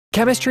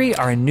Chemistry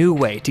are a new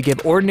way to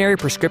give ordinary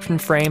prescription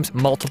frames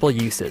multiple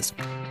uses,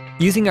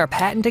 using our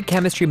patented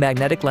chemistry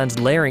magnetic lens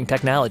layering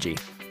technology.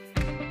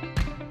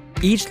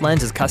 Each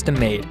lens is custom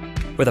made,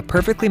 with a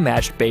perfectly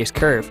matched base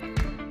curve.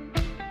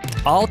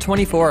 All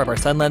 24 of our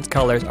sun lens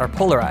colors are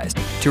polarized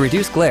to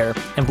reduce glare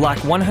and block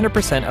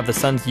 100% of the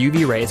sun's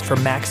UV rays for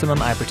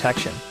maximum eye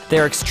protection. They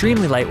are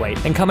extremely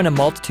lightweight and come in a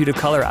multitude of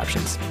color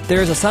options.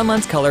 There is a sun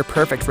lens color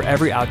perfect for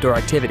every outdoor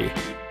activity.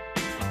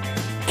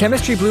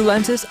 Chemistry blue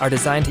lenses are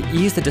designed to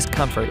ease the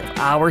discomfort of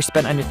hours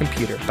spent on your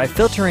computer by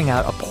filtering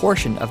out a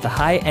portion of the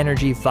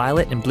high-energy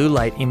violet and blue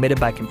light emitted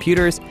by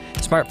computers,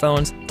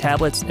 smartphones,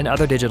 tablets, and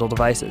other digital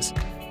devices.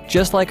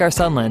 Just like our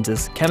sun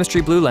lenses,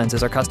 Chemistry blue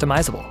lenses are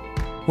customizable.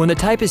 When the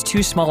type is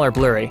too small or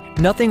blurry,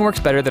 nothing works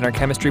better than our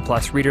Chemistry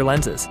Plus reader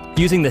lenses.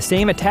 Using the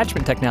same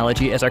attachment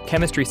technology as our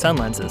Chemistry sun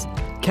lenses,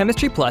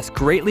 Chemistry Plus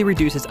greatly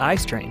reduces eye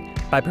strain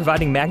by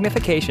providing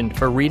magnification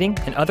for reading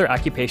and other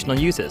occupational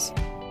uses.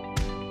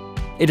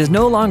 It is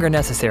no longer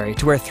necessary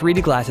to wear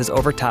 3D glasses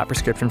over top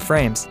prescription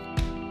frames.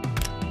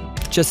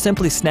 Just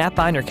simply snap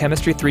on your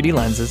Chemistry 3D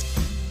lenses,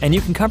 and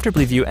you can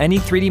comfortably view any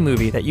 3D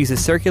movie that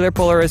uses circular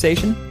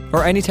polarization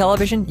or any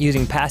television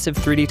using passive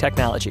 3D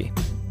technology.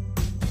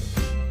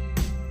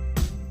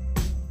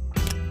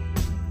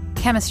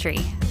 Chemistry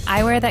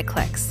Eyewear that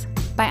clicks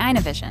by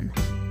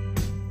Eyewear.